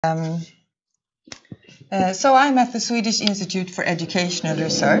So I'm at the Swedish Institute for Educational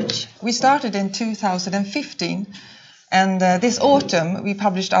Research. We started in 2015, and this autumn we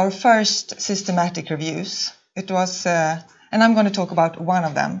published our first systematic reviews. It was, and I'm going to talk about one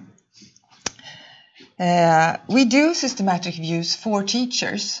of them. We do systematic reviews for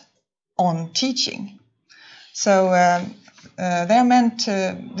teachers on teaching. So they're meant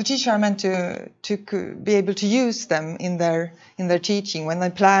to, the teachers are meant to be able to use them in their teaching, when they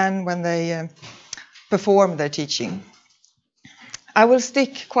plan, when they perform their teaching. I will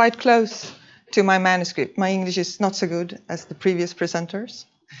stick quite close to my manuscript. My English is not so good as the previous presenters,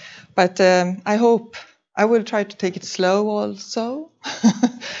 but I hope I will try to take it slow also,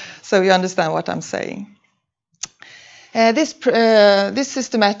 so you understand what I'm saying. This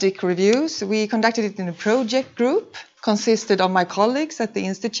systematic reviews, we conducted it in a project group, consisted of my colleagues at the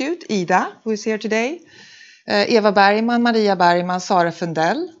Institute, Ida, who is here today, Eva Bergman, Maria Bergman, Sara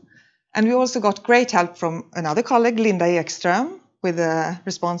Fundell, and we also got great help from another colleague, Linda Ekström, with a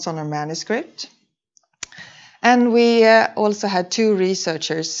response on her manuscript. And we also had two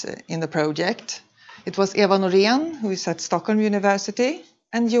researchers in the project. It was Eva Norén, who is at Stockholm University,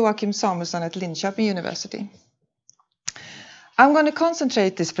 and Joachim Samuelsson at Linköping University. I'm going to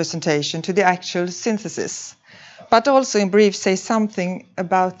concentrate this presentation to the actual synthesis, but also in brief say something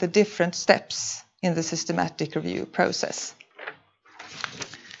about the different steps in the systematic review process.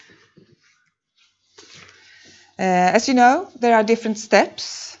 As you know, there are different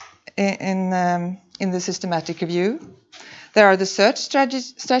steps in the systematic review. There are the search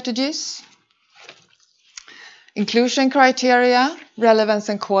strategies, inclusion criteria, relevance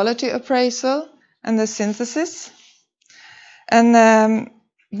and quality appraisal, and the synthesis. And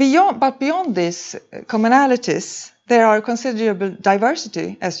beyond these commonalities, there are considerable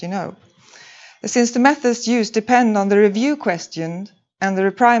diversity, as you know, since the methods used depend on the review question and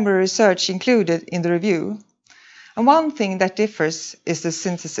the primary research included in the review. And one thing that differs is the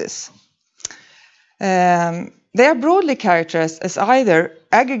synthesis. They are broadly characterized as either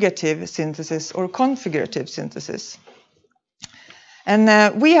aggregative synthesis or configurative synthesis.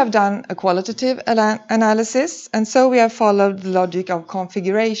 And we have done a qualitative analysis, and so we have followed the logic of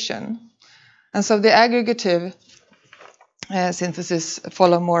configuration. And so the aggregative synthesis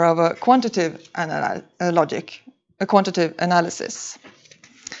follow more of a quantitative logic, a quantitative analysis.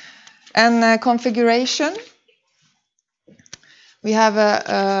 And configuration, we have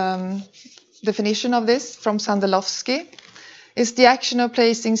a definition of this from Sandelovsky. Is the action of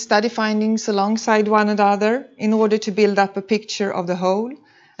placing study findings alongside one another in order to build up a picture of the whole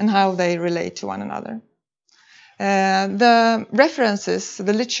and how they relate to one another. The references,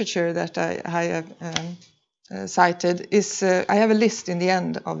 the literature that I have cited is, I have a list in the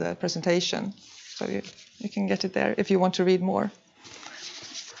end of the presentation, so you can get it there if you want to read more.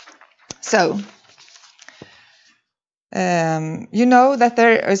 So, you know that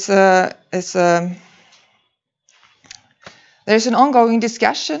there's an ongoing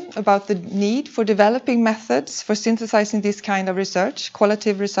discussion about the need for developing methods for synthesizing this kind of research,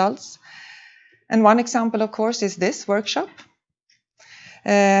 qualitative results. And one example, of course, is this workshop.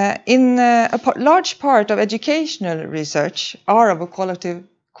 Large part of educational research are of a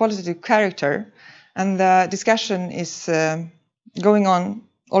qualitative character, and the discussion is going on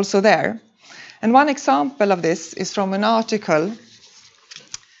also there. And one example of this is from an article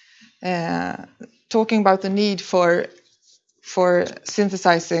talking about the need for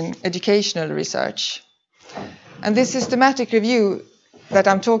synthesizing educational research. And this systematic review that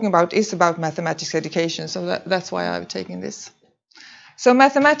I'm talking about is about mathematics education, so that's why I've taken this. So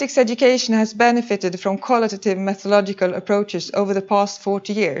mathematics education has benefited from qualitative methodological approaches over the past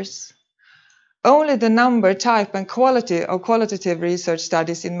 40 years. Only the number, type, and quality of qualitative research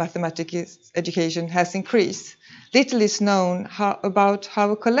studies in mathematics education has increased. Little is known about how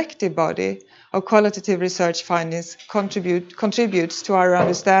a collective body of qualitative research findings contributes to our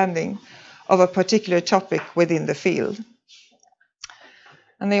understanding of a particular topic within the field.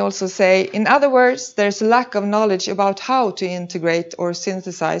 And they also say, in other words, there's a lack of knowledge about how to integrate or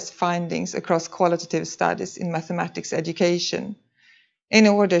synthesize findings across qualitative studies in mathematics education in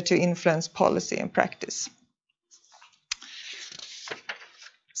order to influence policy and practice.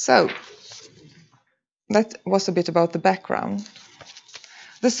 So, that was a bit about the background.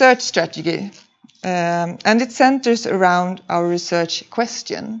 The search strategy, and it centers around our research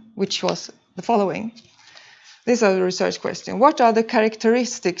question, which was the following. These are the research question. What are the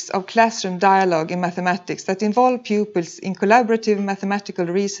characteristics of classroom dialogue in mathematics that involve pupils in collaborative mathematical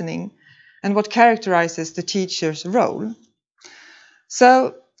reasoning, and what characterizes the teacher's role?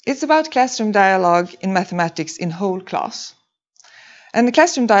 So it's about classroom dialogue in mathematics in whole class. And the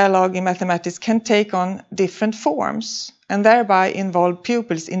classroom dialogue in mathematics can take on different forms and thereby involve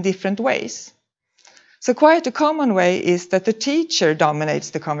pupils in different ways. So quite a common way is that the teacher dominates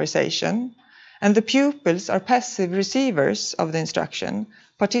the conversation and the pupils are passive receivers of the instruction,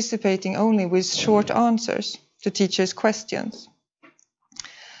 participating only with short answers to teachers' questions.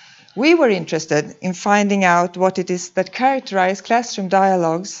 We were interested in finding out what it is that characterizes classroom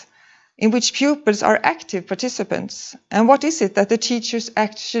dialogues in which pupils are active participants, and what is it that the teachers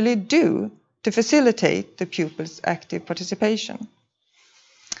actually do to facilitate the pupils' active participation.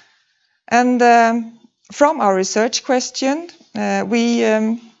 And from our research question, we,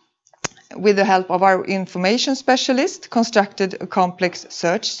 with the help of our information specialist, constructed a complex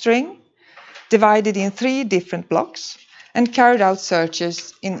search string divided in 3 different blocks and carried out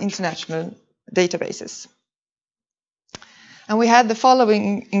searches in international databases. And we had the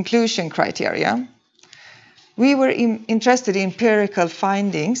following inclusion criteria. We were interested in empirical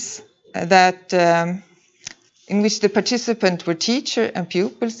findings that in which the participants were teacher and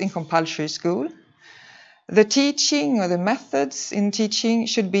pupils in compulsory school. The teaching or the methods in teaching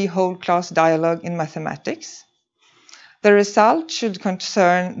should be whole class dialogue in mathematics. The result should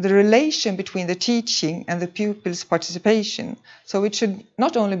concern the relation between the teaching and the pupils' participation. So it should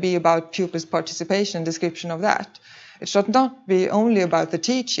not only be about pupils' participation, description of that. It should not be only about the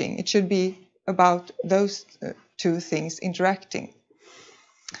teaching. It should be about those 2 things interacting.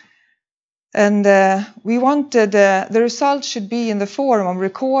 And we wanted the result should be in the form of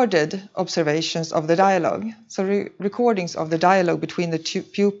recorded observations of the dialogue. So recordings of the dialogue between the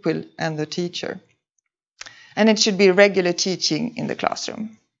pupil and the teacher. And it should be regular teaching in the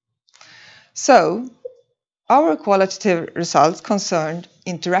classroom. So our qualitative results concerned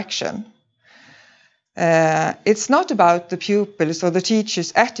interaction. It's not about the pupils or the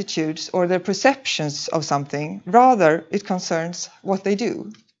teachers' attitudes or their perceptions of something. Rather, it concerns what they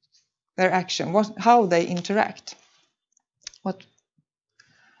do, their action, how they interact.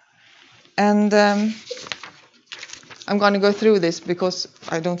 And I'm going to go through this because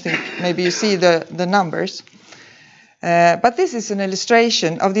I don't think maybe you see the numbers. But this is an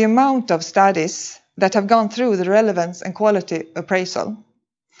illustration of the amount of studies that have gone through the relevance and quality appraisal.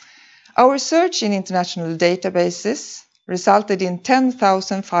 Our search in international databases resulted in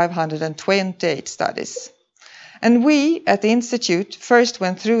 10,528 studies. And we at the Institute first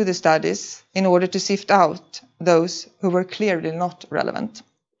went through the studies in order to sift out those who were clearly not relevant.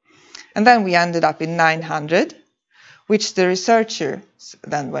 And then we ended up in 900, which the researchers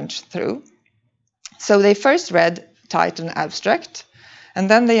then went through. So they first read title and abstract, and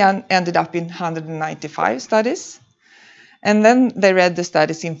then they ended up in 195 studies. And then they read the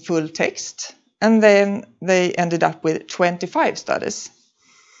studies in full text, and then they ended up with 25 studies.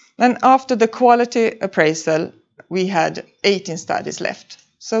 Then after the quality appraisal, we had 18 studies left.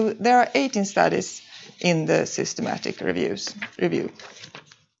 So there are 18 studies in the systematic review.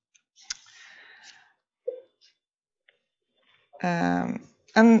 And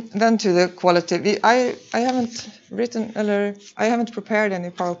then to the quality. I haven't prepared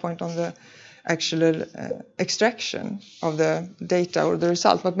any PowerPoint on the actual extraction of the data or the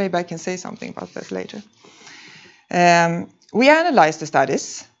result, but maybe I can say something about that later. We analyzed the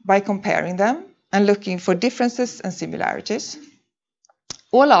studies by comparing them and looking for differences and similarities.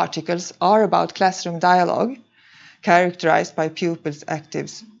 All articles are about classroom dialogue, characterized by pupils'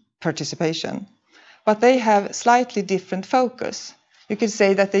 active participation, but they have slightly different focus. You could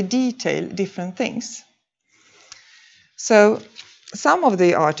say that they detail different things. So some of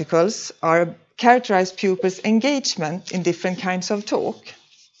the articles are characterize pupils' engagement in different kinds of talk.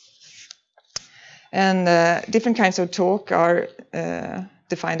 And different kinds of talk are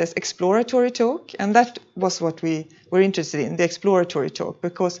defined as exploratory talk, and that was what we were interested in, the exploratory talk,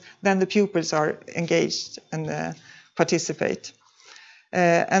 because then the pupils are engaged and participate.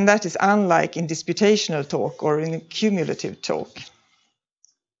 And that is unlike in disputational talk or in cumulative talk.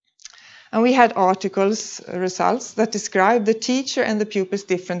 And we had articles, results, that describe the teacher and the pupils'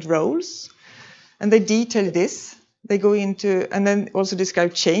 different roles. And they detail this. They go into, and then also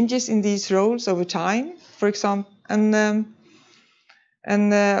describe changes in these roles over time, for example. And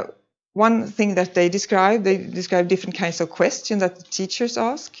one thing that they describe different kinds of questions that the teachers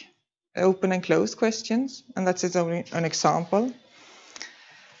ask, open and closed questions, and that's only an example.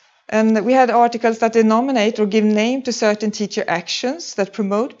 And we had articles that denominate or give name to certain teacher actions that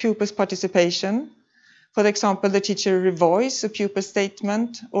promote pupils' participation. For example, the teacher revoice a pupil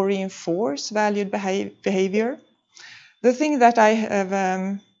statement or reinforce valued behavior. The thing that I have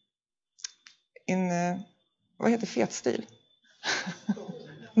vad heter fetstil?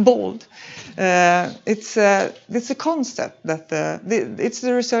 bold. It's a concept that it's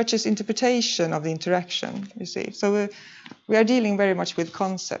the researcher's interpretation of the interaction, you see. So we are dealing very much with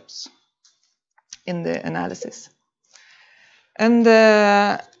concepts in the analysis. And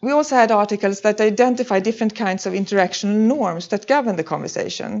we also had articles that identify different kinds of interactional norms that govern the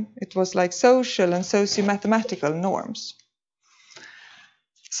conversation. It was like social and socio-mathematical norms.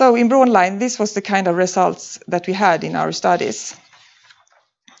 So in broad line, this was the kind of results that we had in our studies.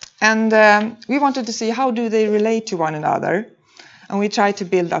 And we wanted to see how do they relate to one another. And we tried to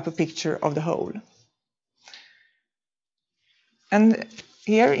build up a picture of the whole. And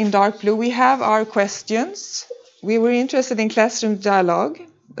here in dark blue, we have our questions. We were interested in classroom dialogue,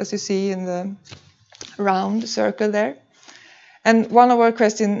 as you see in the round circle there. And one of our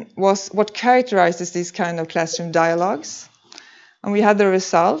questions was what characterizes these kind of classroom dialogues. And we had the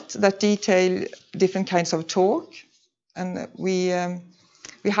result that detail different kinds of talk. And we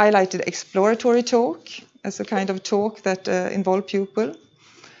highlighted exploratory talk as a kind of talk that involved pupil.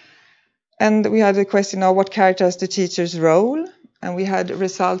 And we had a question of what characterizes the teacher's role. And we had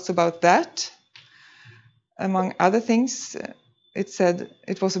results about that. Among other things, it said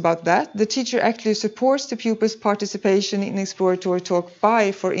it was about that. The teacher actually supports the pupil's participation in exploratory talk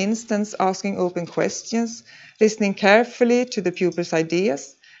by, for instance, asking open questions, listening carefully to the pupil's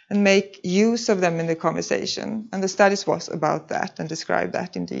ideas, and make use of them in the conversation. And the studies was about that and described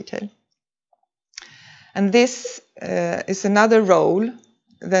that in detail. And this is another role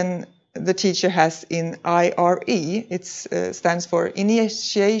than the teacher has in IRE. It stands for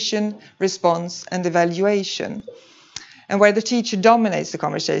initiation, response, and evaluation. And where the teacher dominates the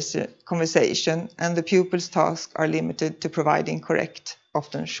conversation and the pupil's tasks are limited to providing correct,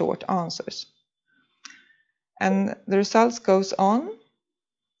 often short answers. And the results goes on.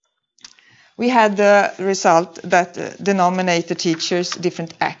 We had the result that denominate the teacher's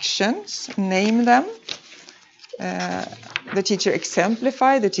different actions, name them. The teacher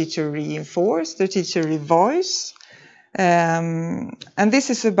exemplify, the teacher reinforce, the teacher revoice. And this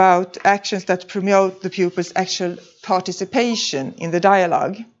is about actions that promote the pupil's actual participation in the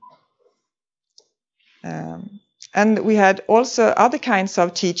dialogue. And we had also other kinds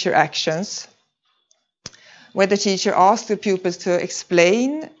of teacher actions where the teacher asked the pupils to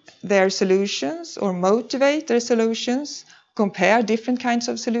explain their solutions or motivate their solutions, compare different kinds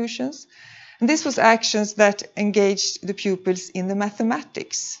of solutions. And this was actions that engaged the pupils in the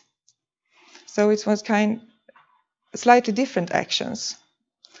mathematics. So it was slightly different actions.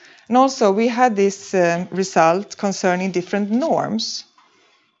 And also we had this result concerning different norms.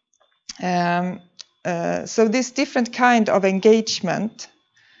 So this different kind of engagement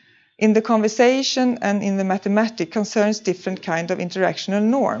in the conversation and in the mathematics concerns different kind of interactional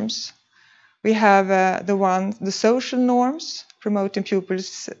norms. We have the social norms, promoting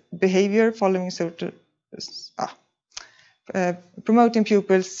pupils' behavior following promoting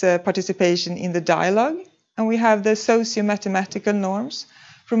pupils' participation in the dialogue. And we have the socio-mathematical norms,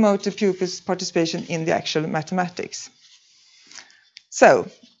 promote the pupils' participation in the actual mathematics. So,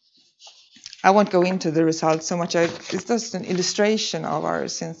 I won't go into the results so much. It's just an illustration of our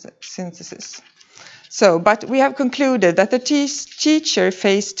synthesis. So, but we have concluded that the teacher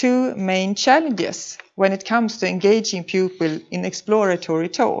faced two main challenges when it comes to engaging pupils in exploratory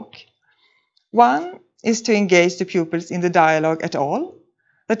talk. One is to engage the pupils in the dialogue at all.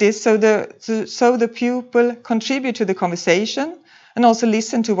 That is, so the pupil contribute to the conversation and also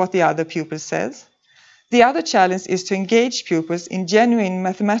listen to what the other pupil says. The other challenge is to engage pupils in genuine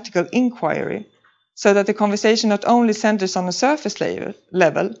mathematical inquiry, so that the conversation not only centers on a surface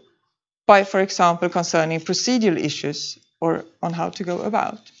level, by, for example, concerning procedural issues or on how to go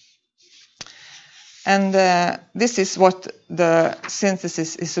about. And this is what the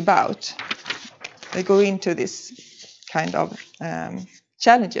synthesis is about. They go into this kind of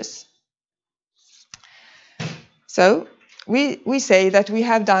challenges. So we say that we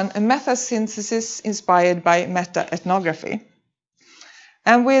have done a meta-synthesis inspired by meta-ethnography.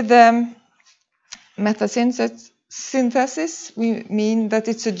 And with meta-synthesis, we mean that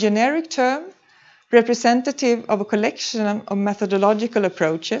it's a generic term representative of a collection of methodological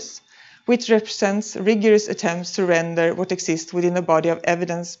approaches which represents rigorous attempts to render what exists within a body of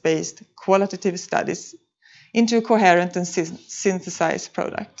evidence-based qualitative studies into a coherent and synthesized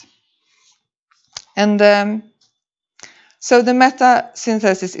product. And so the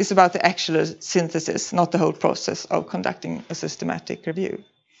meta-synthesis is about the actual synthesis, not the whole process of conducting a systematic review.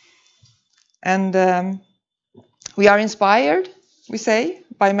 And we are inspired, we say,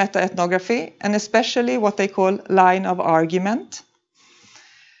 by meta-ethnography, and especially what they call line of argument.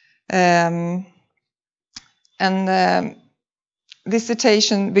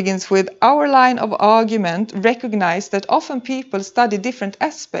 dissertation begins with, our line of argument recognized that often people study different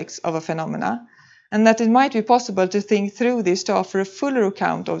aspects of a phenomena, and that it might be possible to think through this to offer a fuller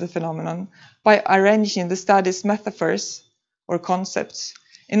account of the phenomenon by arranging the study's metaphors or concepts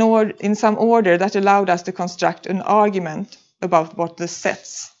in some order that allowed us to construct an argument about what the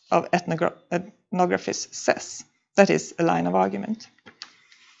sets of ethnographies says. That is a line of argument.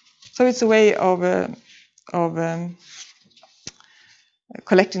 So it's a way of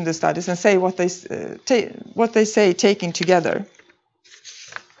collecting the studies and say what they say taken together.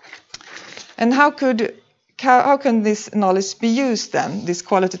 And how can this knowledge be used then, these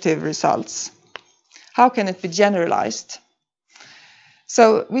qualitative results? How can it be generalized?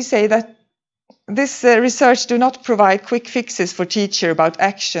 So we say that this research do not provide quick fixes for teacher about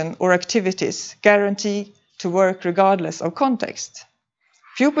action or activities guaranteed to work regardless of context.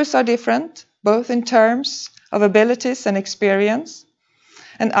 Pupils are different, both in terms of abilities and experience,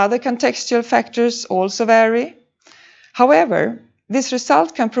 and other contextual factors also vary. However, this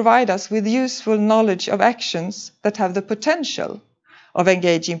result can provide us with useful knowledge of actions that have the potential of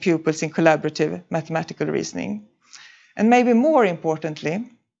engaging pupils in collaborative mathematical reasoning. And maybe more importantly,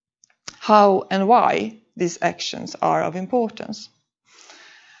 how and why these actions are of importance.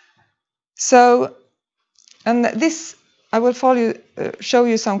 So, and this, I will show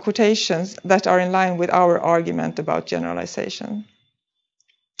you some quotations that are in line with our argument about generalization.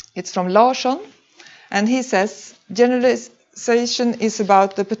 It's from Larsson, and he says, generalization is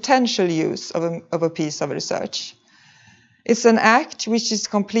about the potential use of a piece of research. It's an act which is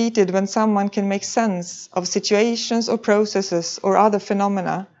completed when someone can make sense of situations or processes or other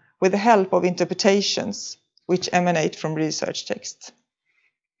phenomena with the help of interpretations which emanate from research texts.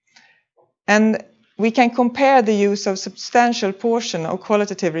 And we can compare the use of substantial portion of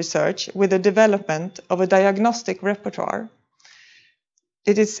qualitative research with the development of a diagnostic repertoire.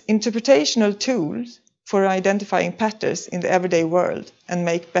 It is interpretational tools for identifying patterns in the everyday world and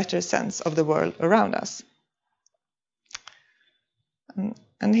make better sense of the world around us.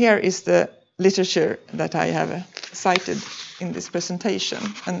 And here is the literature that I have cited in this presentation,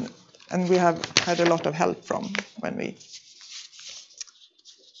 and we have had a lot of help from when we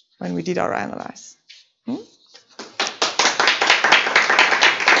did our analysis.